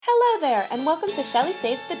there, and welcome to Shelly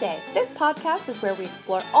Saves the Day. This podcast is where we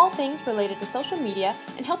explore all things related to social media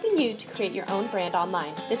and helping you to create your own brand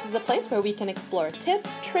online. This is a place where we can explore tips,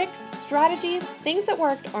 tricks, strategies, things that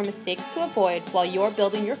worked, or mistakes to avoid while you're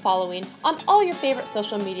building your following on all your favorite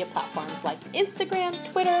social media platforms like Instagram,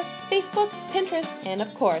 Twitter, Facebook, Pinterest, and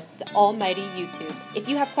of course, the almighty YouTube. If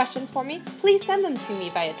you have questions for me, please send them to me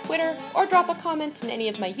via Twitter or drop a comment in any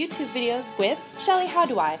of my YouTube videos with Shelly, how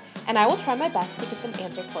do I? And I will try my best to get them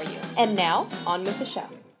answered for you. And now, on with the show.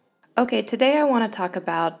 Okay, today I want to talk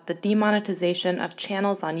about the demonetization of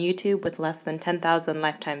channels on YouTube with less than 10,000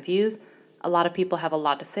 lifetime views. A lot of people have a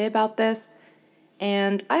lot to say about this,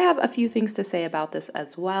 and I have a few things to say about this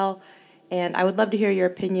as well. And I would love to hear your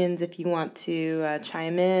opinions. If you want to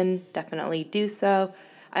chime in, definitely do so.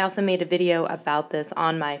 I also made a video about this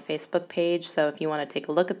on my Facebook page, so if you want to take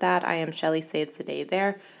a look at that, I am Shelly Saves the Day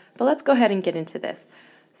there. But let's go ahead and get into this.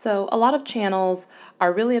 So a lot of channels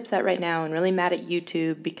are really upset right now and really mad at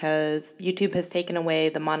YouTube because YouTube has taken away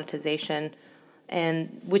the monetization,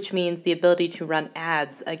 and which means the ability to run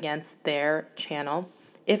ads against their channel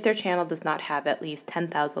if their channel does not have at least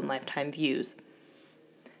 10,000 lifetime views.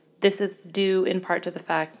 This is due in part to the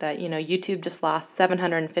fact that, YouTube just lost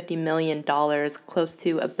 $750 million, close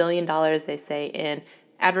to $1 billion, they say, in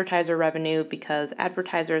advertiser revenue because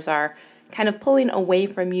advertisers are kind of pulling away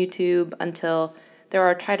from YouTube until there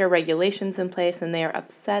are tighter regulations in place, and they are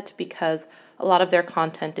upset because a lot of their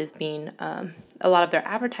content is being, a lot of their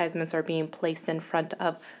advertisements are being placed in front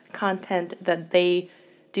of content that they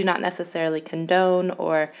do not necessarily condone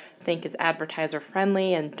or think is advertiser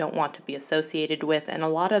friendly and don't want to be associated with. And a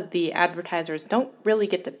lot of the advertisers don't really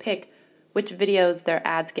get to pick which videos their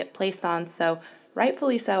ads get placed on. So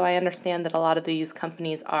rightfully so, I understand that a lot of these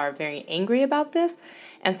companies are very angry about this.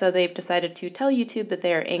 And so they've decided to tell YouTube that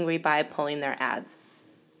they are angry by pulling their ads.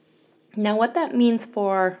 Now, what that means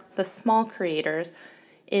for the small creators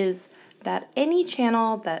is that any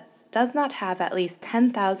channel that does not have at least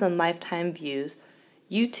 10,000 lifetime views,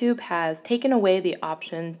 YouTube has taken away the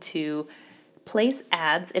option to place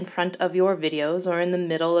ads in front of your videos or in the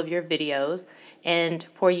middle of your videos, and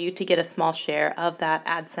for you to get a small share of that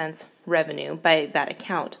AdSense revenue by that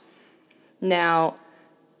account. Now,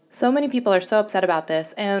 so many people are so upset about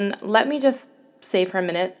this, and let me just say for a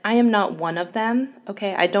minute, I am not one of them,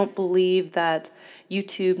 okay? I don't believe that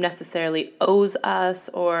YouTube necessarily owes us,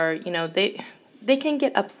 or, they can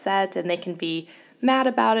get upset and they can be mad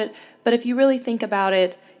about it, but if you really think about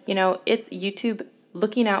it, it's YouTube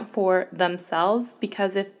looking out for themselves,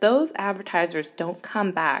 because if those advertisers don't come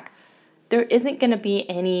back, there isn't going to be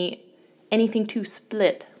anything to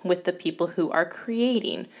split with the people who are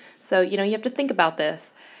creating. So, you have to think about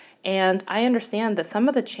this. And I understand that some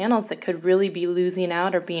of the channels that could really be losing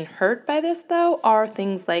out or being hurt by this, though, are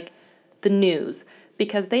things like the news,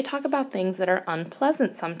 because they talk about things that are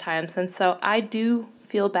unpleasant sometimes. And so I do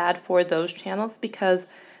feel bad for those channels because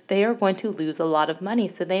they are going to lose a lot of money.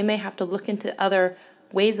 So they may have to look into other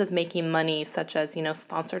ways of making money, such as,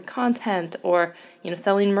 sponsored content or,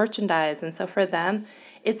 selling merchandise. And so for them,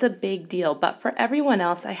 it's a big deal. But for everyone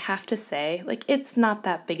else, I have to say, it's not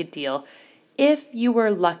that big a deal. If you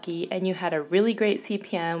were lucky and you had a really great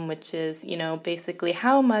CPM, which is, basically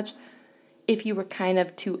how much, if you were kind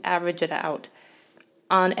of to average it out,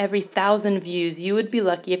 on every 1,000 views, you would be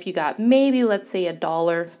lucky if you got maybe, let's say, $1,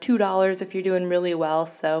 $2 if you're doing really well.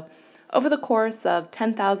 So over the course of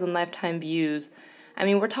 10,000 lifetime views,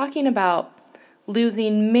 we're talking about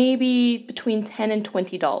losing maybe between $10 and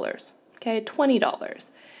 $20, okay, $20.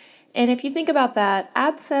 And if you think about that,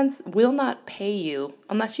 AdSense will not pay you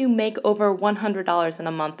unless you make over $100 in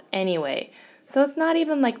a month anyway. So it's not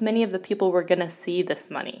even like many of the people were going to see this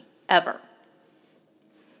money, ever.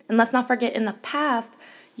 And let's not forget, in the past,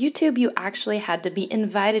 YouTube, you actually had to be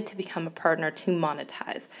invited to become a partner to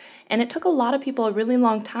monetize. And it took a lot of people a really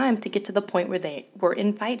long time to get to the point where they were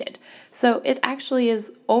invited. So it actually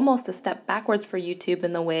is almost a step backwards for YouTube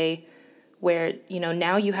in the way where,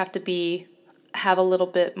 now you have to have a little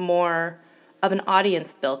bit more of an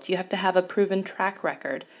audience built. You have to have a proven track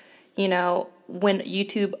record. When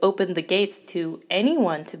YouTube opened the gates to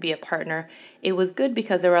anyone to be a partner, it was good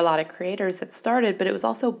because there were a lot of creators that started, but it was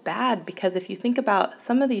also bad because if you think about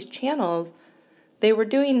some of these channels, they were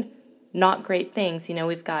doing not great things.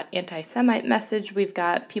 We've got anti-Semite message, we've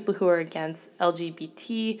got people who are against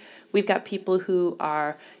LGBT, we've got people who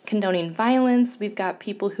are condoning violence, we've got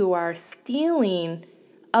people who are stealing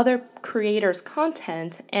other creators'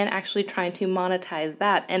 content and actually trying to monetize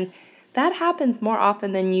that. And that happens more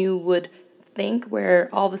often than you would think, where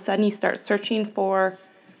all of a sudden you start searching for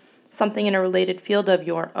something in a related field of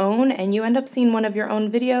your own, and you end up seeing one of your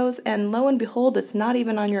own videos, and lo and behold, it's not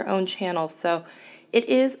even on your own channel. So it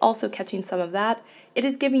is also catching some of that. It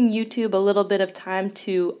is giving YouTube a little bit of time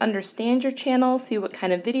to understand your channel, see what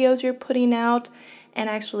kind of videos you're putting out, and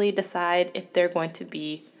actually decide if they're going to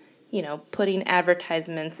be, putting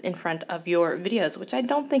advertisements in front of your videos, which I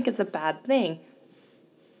don't think is a bad thing.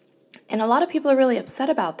 And a lot of people are really upset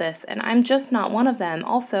about this, and I'm just not one of them.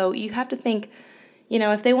 Also, you have to think,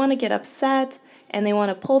 if they want to get upset and they want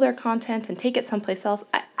to pull their content and take it someplace else,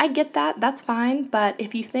 I get that, that's fine. But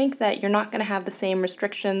if you think that you're not going to have the same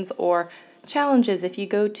restrictions or challenges if you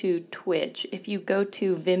go to Twitch, if you go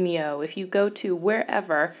to Vimeo, if you go to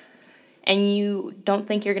wherever, and you don't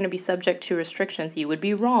think you're going to be subject to restrictions, you would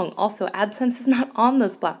be wrong. Also, AdSense is not on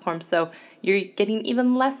those platforms, so you're getting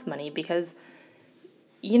even less money because,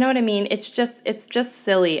 you know what I mean? It's just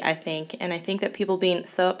silly, I think. And I think that people being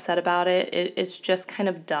so upset about it's just kind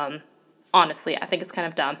of dumb. Honestly, I think it's kind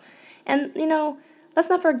of dumb. And, let's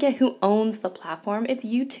not forget who owns the platform. It's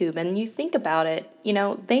YouTube. And you think about it,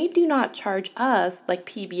 they do not charge us like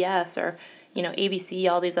PBS or, ABC,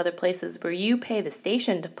 all these other places where you pay the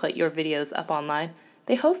station to put your videos up online.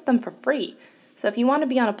 They host them for free. So if you want to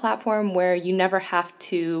be on a platform where you never have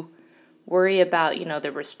to worry about,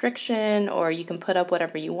 the restriction, or you can put up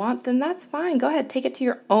whatever you want, then that's fine. Go ahead, take it to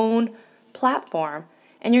your own platform,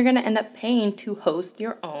 and you're going to end up paying to host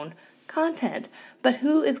your own content. But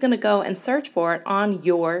who is going to go and search for it on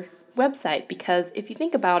your website? Because if you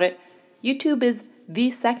think about it, YouTube is the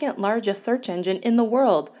second largest search engine in the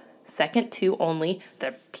world, second to only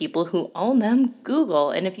the people who own them,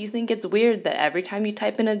 Google. And if you think it's weird that every time you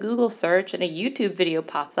type in a Google search and a YouTube video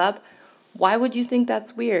pops up, why would you think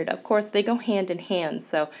that's weird? Of course, they go hand in hand.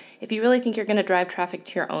 So if you really think you're going to drive traffic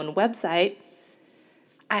to your own website,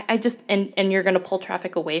 and you're going to pull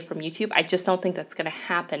traffic away from YouTube, I just don't think that's going to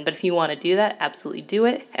happen. But if you want to do that, absolutely do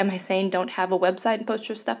it. Am I saying don't have a website and post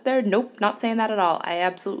your stuff there? Nope, not saying that at all. I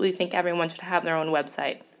absolutely think everyone should have their own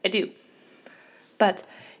website. I do. But,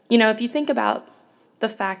 if you think about the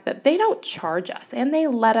fact that they don't charge us and they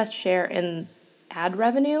let us share in ad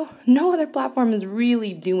revenue, no other platform is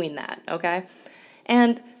really doing that, okay?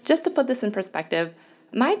 And just to put this in perspective,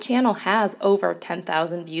 my channel has over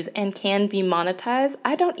 10,000 views and can be monetized.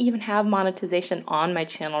 I don't even have monetization on my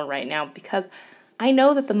channel right now because I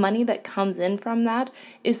know that the money that comes in from that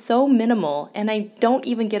is so minimal, and I don't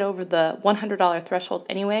even get over the $100 threshold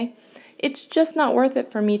anyway. It's just not worth it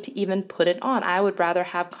for me to even put it on. I would rather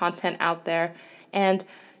have content out there, and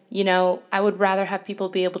I would rather have people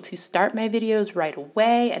be able to start my videos right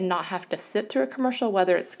away and not have to sit through a commercial,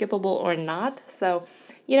 whether it's skippable or not. So,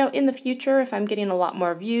 in the future, if I'm getting a lot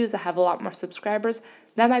more views, I have a lot more subscribers,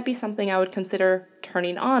 that might be something I would consider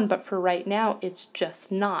turning on. But for right now, it's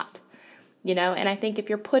just not, And I think if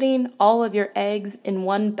you're putting all of your eggs in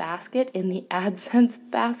one basket, in the AdSense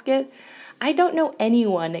basket, I don't know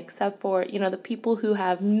anyone except for, the people who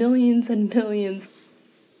have millions and millions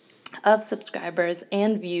of subscribers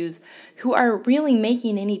and views who are really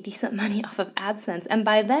making any decent money off of AdSense. And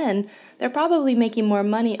by then, they're probably making more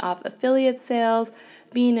money off affiliate sales,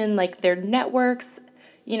 being in their networks,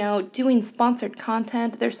 doing sponsored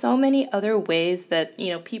content. There's so many other ways that,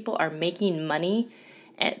 people are making money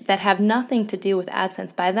that have nothing to do with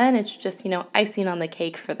AdSense. By then, it's just, icing on the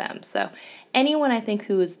cake for them. So anyone I think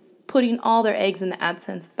who is putting all their eggs in the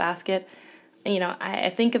AdSense basket, I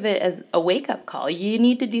think of it as a wake-up call. You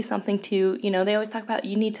need to do something to, they always talk about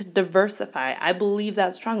you need to diversify. I believe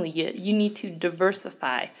that strongly. You need to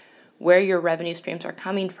diversify where your revenue streams are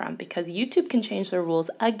coming from, because YouTube can change their rules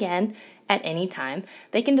again at any time.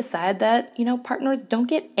 They can decide that, partners don't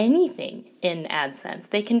get anything in AdSense.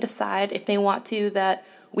 They can decide if they want to that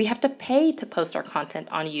we have to pay to post our content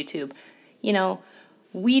on YouTube.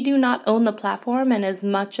 We do not own the platform, and as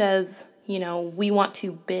much as we want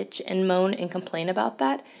to bitch and moan and complain about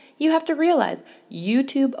that, you have to realize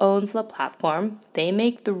YouTube owns the platform. They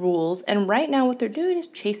make the rules. And right now what they're doing is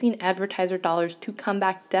chasing advertiser dollars to come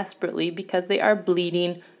back desperately because they are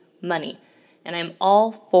bleeding money. And I'm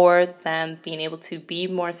all for them being able to be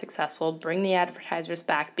more successful, bring the advertisers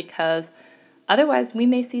back, because otherwise we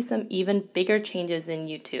may see some even bigger changes in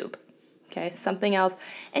YouTube. Okay, something else.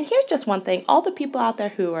 And here's just one thing. All the people out there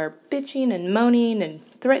who are bitching and moaning and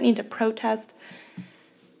threatening to protest,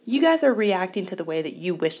 you guys are reacting to the way that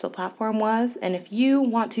you wish the platform was. And if you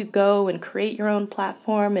want to go and create your own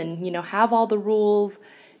platform and, have all the rules,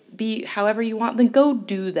 be however you want, then go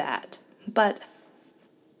do that. But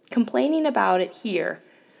complaining about it here,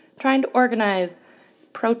 trying to organize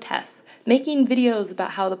protests, making videos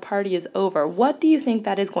about how the party is over, what do you think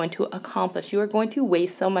that is going to accomplish? You are going to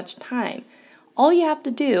waste so much time. All you have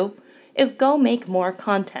to do is go make more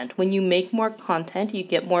content. When you make more content, you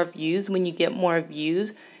get more views. When you get more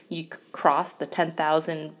views, you cross the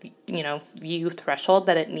 10,000, view threshold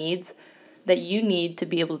that you need to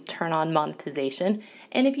be able to turn on monetization.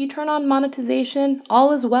 And if you turn on monetization,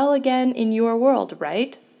 all is well again in your world,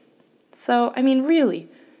 right? So, really,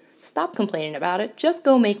 stop complaining about it. Just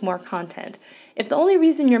go make more content. If the only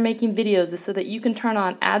reason you're making videos is so that you can turn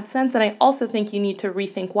on AdSense, then I also think you need to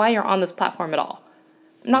rethink why you're on this platform at all.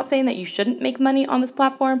 I'm not saying that you shouldn't make money on this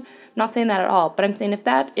platform, I'm not saying that at all, but I'm saying if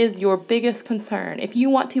that is your biggest concern, if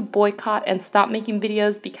you want to boycott and stop making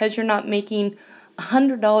videos because you're not making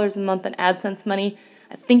 $100 a month in AdSense money,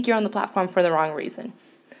 I think you're on the platform for the wrong reason.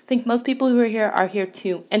 I think most people who are here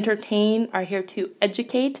to entertain, are here to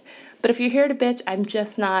educate, but if you're here to bitch,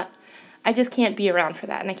 I just can't be around for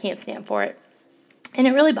that, and I can't stand for it. And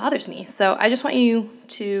it really bothers me. So I just want you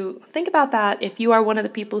to think about that if you are one of the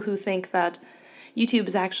people who think that YouTube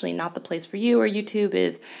is actually not the place for you, or YouTube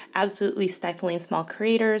is absolutely stifling small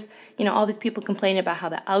creators. All these people complain about how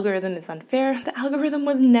the algorithm is unfair. The algorithm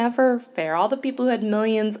was never fair. All the people who had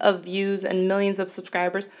millions of views and millions of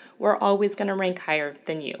subscribers were always going to rank higher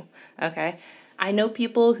than you, okay? I know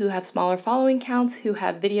people who have smaller following counts, who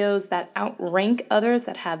have videos that outrank others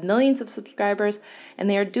that have millions of subscribers, and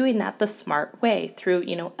they are doing that the smart way through,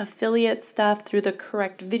 affiliate stuff, through the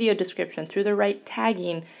correct video description, through the right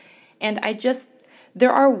tagging. And there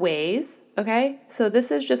are ways, okay? So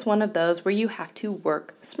this is just one of those where you have to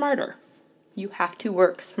work smarter. You have to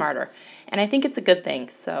work smarter. And I think it's a good thing.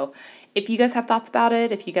 So if you guys have thoughts about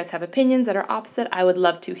it, if you guys have opinions that are opposite, I would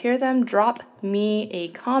love to hear them. Drop me a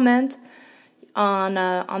comment on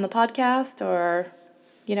the podcast, or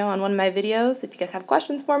on one of my videos. If you guys have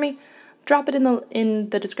questions for me, drop it in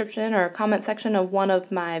the description or comment section of one of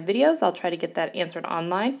my videos. I'll try to get that answered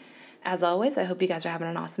online. As always, I hope you guys are having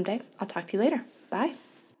an awesome day. I'll talk to you later. Bye.